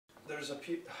there's a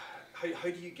how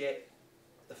do you get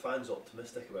the fans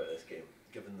optimistic about this game,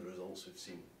 given the results we've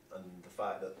seen and the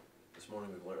fact that this morning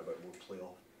we've learnt about more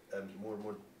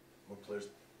players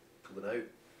pulling out?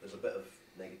 There's a bit of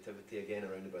negativity again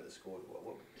around about the squad.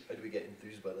 How do we get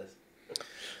enthused by this?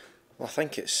 Well, I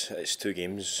think it's 2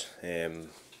 games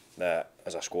that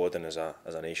as a squad and as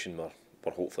a nation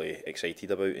we're hopefully excited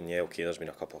about. And yeah, okay, there's been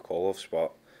a couple of call-offs,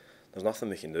 but there's nothing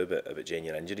we can do about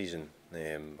genuine injuries. And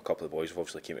a couple of the boys have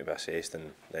obviously came to be assessed,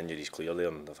 and the injury's clear there,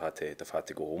 and they've had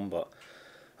to go home. But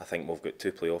I think we've got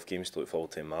 2 playoff games to look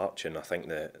forward to in March, and I think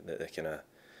the kind of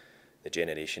the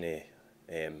generation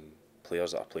of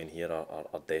players that are playing here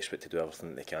are desperate to do everything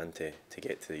that they can to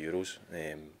get to the Euros,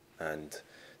 and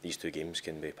these 2 games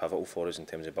can be pivotal for us in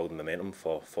terms of building momentum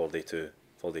for day two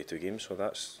games.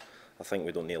 So I think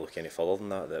we don't need to look any further than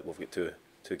that we've got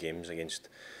two games against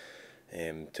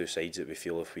 2 sides that we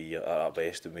feel if we are at our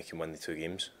best we can win the 2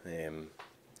 games.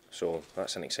 So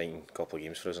that's an exciting couple of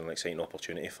games for us, and an exciting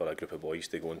opportunity for a group of boys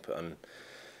to go and put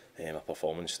in a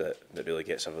performance that really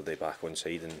gets everybody back on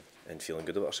side and feeling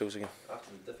good about ourselves again. After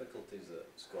the difficulties that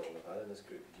Scotland have had in this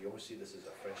group, do you almost see this as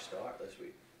a fresh start this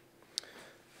week?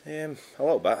 A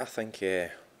little bit. I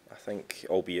think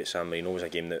albeit San Marino was a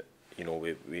game that we know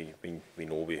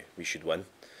we should win.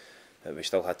 We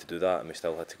still had to do that, and we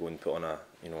still had to go and put on a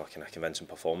kind of convincing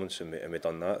performance, and we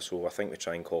done that. So I think we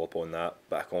try and call upon that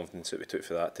bit of confidence that we took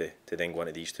for that to then go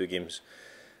into these 2 games,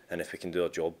 and if we can do our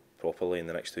job properly in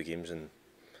the next 2 games, and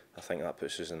I think that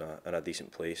puts us in a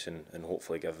decent place, and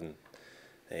hopefully giving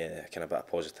kind of a bit of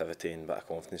positivity and a bit of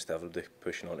confidence to everybody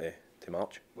pushing on to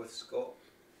March. With Scott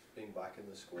being back in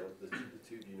the squad, the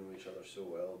two of you know each other so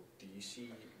well, do you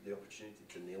see the opportunity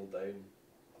to nail down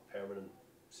a permanent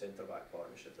centre-back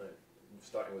partnership now,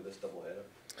 starting with this double header?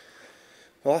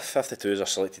 Well, if the 2s are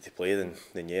selected to play,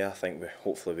 then yeah, I think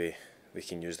hopefully we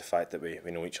can use the fact that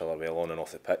we know each other well on and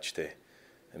off the pitch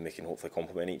and we can hopefully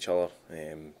complement each other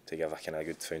to give a kind of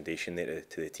good foundation there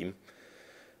to the team.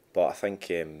 But I think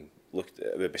it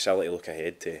would be silly to look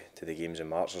ahead to the games in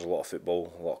March. There's a lot of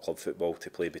football, a lot of club football to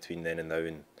play between then and now,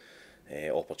 and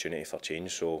opportunity for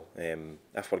change. So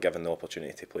if we're given the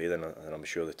opportunity to play, then I'm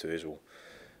sure the 2s will.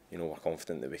 We're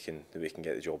confident that we can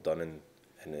get the job done,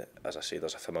 and as I say,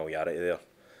 there's a familiarity there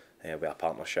with a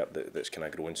partnership that's kind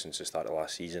of grown since the start of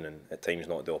last season, and at times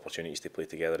not the opportunities to play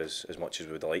together as much as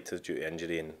we would have liked to due to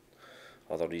injury and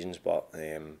other reasons. But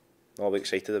we're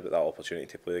excited about that opportunity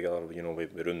to play together. We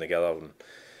room together and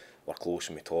we're close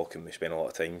and we talk and we spend a lot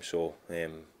of time. So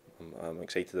I'm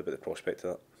excited about the prospect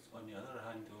of that. On the other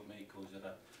hand, though, Michael, is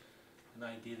there an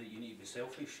idea that you need to be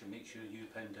selfish and make sure you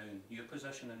pin down your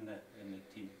position in the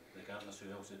team, regardless of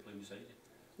who else is playing beside you?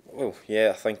 Well,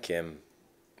 yeah, I think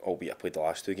albeit I played the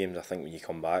last 2 games, I think when you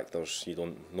come back,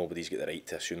 nobody's got the right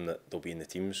to assume that they'll be in the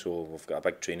team. So we've got a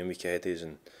big training week ahead of us,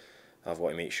 and I've got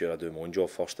to make sure I do my own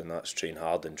job first, and that's train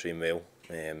hard and train well,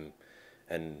 and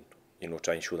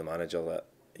try and show the manager that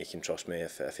he can trust me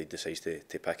if he decides to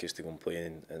pick us to go and play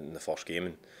in the first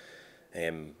game.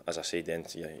 And as I said, then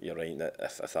you're right that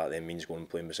if that then means going and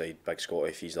playing beside Big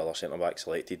Scotty, if he's the other centre back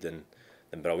selected, then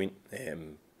brilliant.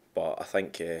 But I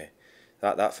think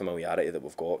that familiarity that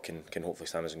we've got can hopefully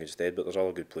stand us in good stead. But there's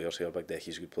other good players here. Big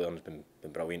Decky's a good player and has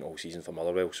been brilliant all season for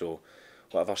Motherwell. So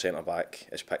whatever centre back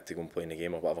is picked to go and play in the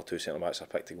game, or whatever 2 centre backs are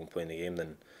picked to go and play in the game,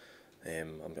 then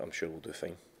I'm sure we'll do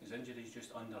fine. Has injuries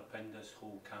just underpinned this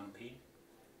whole campaign?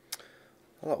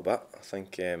 A little bit.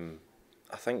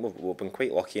 I think we've been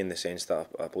quite lucky in the sense that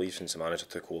I believe since the manager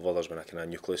took over, there's been a kind of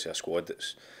nucleus of a squad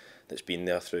that's been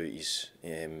there through his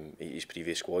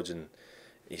previous squads, and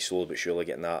he's slowly but surely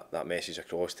getting that message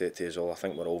across to us all. I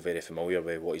think we're all very familiar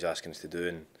with what he's asking us to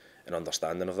do and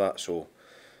understanding of that. So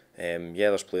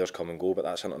there's players come and go, but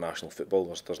that's international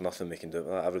football. There's nothing we can do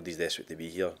about that. Everybody's desperate to be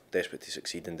here, desperate to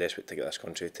succeed, and desperate to get this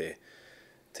country to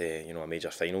a major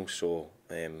final. So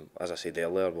as I said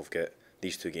earlier, we've got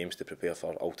these 2 games to prepare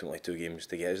for, ultimately 2 games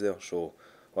to get us there. So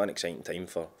what an exciting time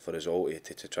for us all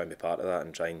to try and be part of that and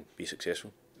try and be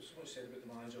successful. There's so much said about the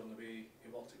manager and the way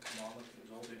he worked at Kilmarnock. It was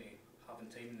all down to having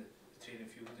time in the training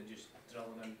field and just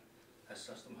drilling in his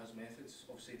system, his methods.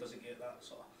 Obviously he doesn't get that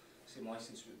sort of same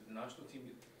licence with the national team.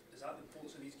 Is that the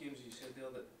importance of these games, as you said there,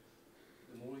 that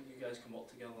the more you guys can work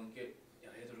together and get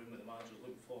your head around what the manager's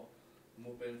looking for, the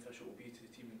more beneficial it will be to the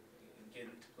team and get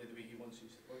them to play the way he wants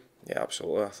us to play? Yeah,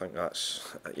 absolutely. I think that's,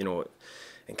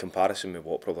 in comparison with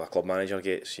what probably a club manager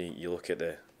gets, you look at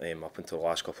the up until the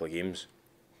last couple of games,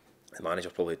 the manager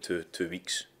probably had two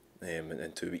weeks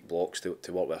in 2 week blocks to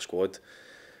work with a squad,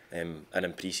 and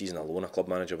in pre-season alone a club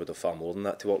manager would have far more than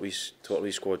that to work with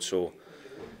his squad. So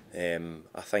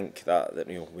I think that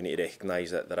we need to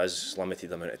recognise that there is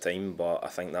limited amount of time, but I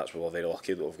think that's where we're very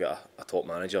lucky that we've got a top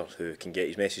manager who can get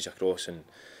his message across and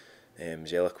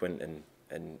is eloquent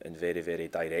and very, very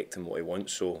direct in what he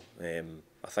wants. So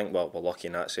I think we're lucky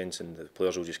in that sense, and the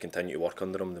players will just continue to work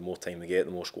under him. The more time we get,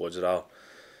 the more squads there are.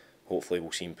 Hopefully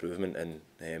we'll see improvement,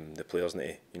 and the players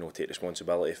need to take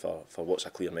responsibility for what's a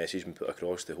clear message being put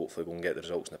across to hopefully go and get the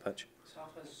results on the pitch. Is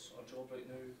half his job right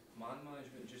now man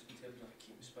management, just in terms of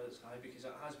keeping spirits high, because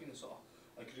it has been a sort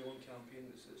of a grueling campaign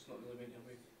that's not really went your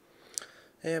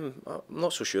way? I'm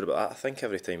not so sure about that. I think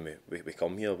every time we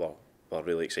come here we're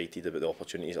really excited about the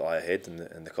opportunities that lie ahead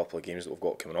and the couple of games that we've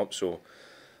got coming up. So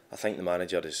I think the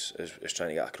manager is trying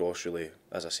to get across, really,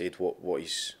 as I said, what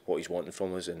he's wanting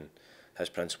from us and his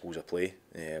principles of play.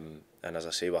 And as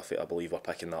I say, I believe we're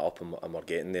picking that up and we're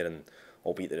getting there. And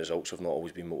albeit the results have not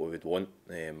always been what we would want,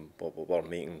 but we're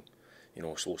making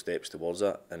slow steps towards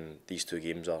that. And these two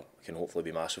games can hopefully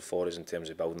be massive for us in terms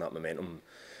of building that momentum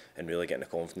and really getting the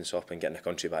confidence up and getting the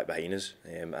country back behind us.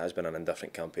 It has been an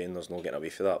indifferent campaign. There's no getting away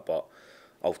from that. But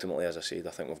ultimately, as I said,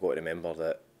 I think we've got to remember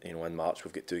that in March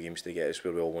we've got 2 games to get us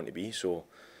where we all want to be. So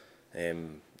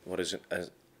we're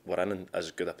in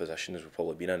as good a position as we've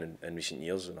probably been in recent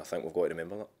years, and I think we've got to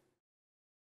remember that.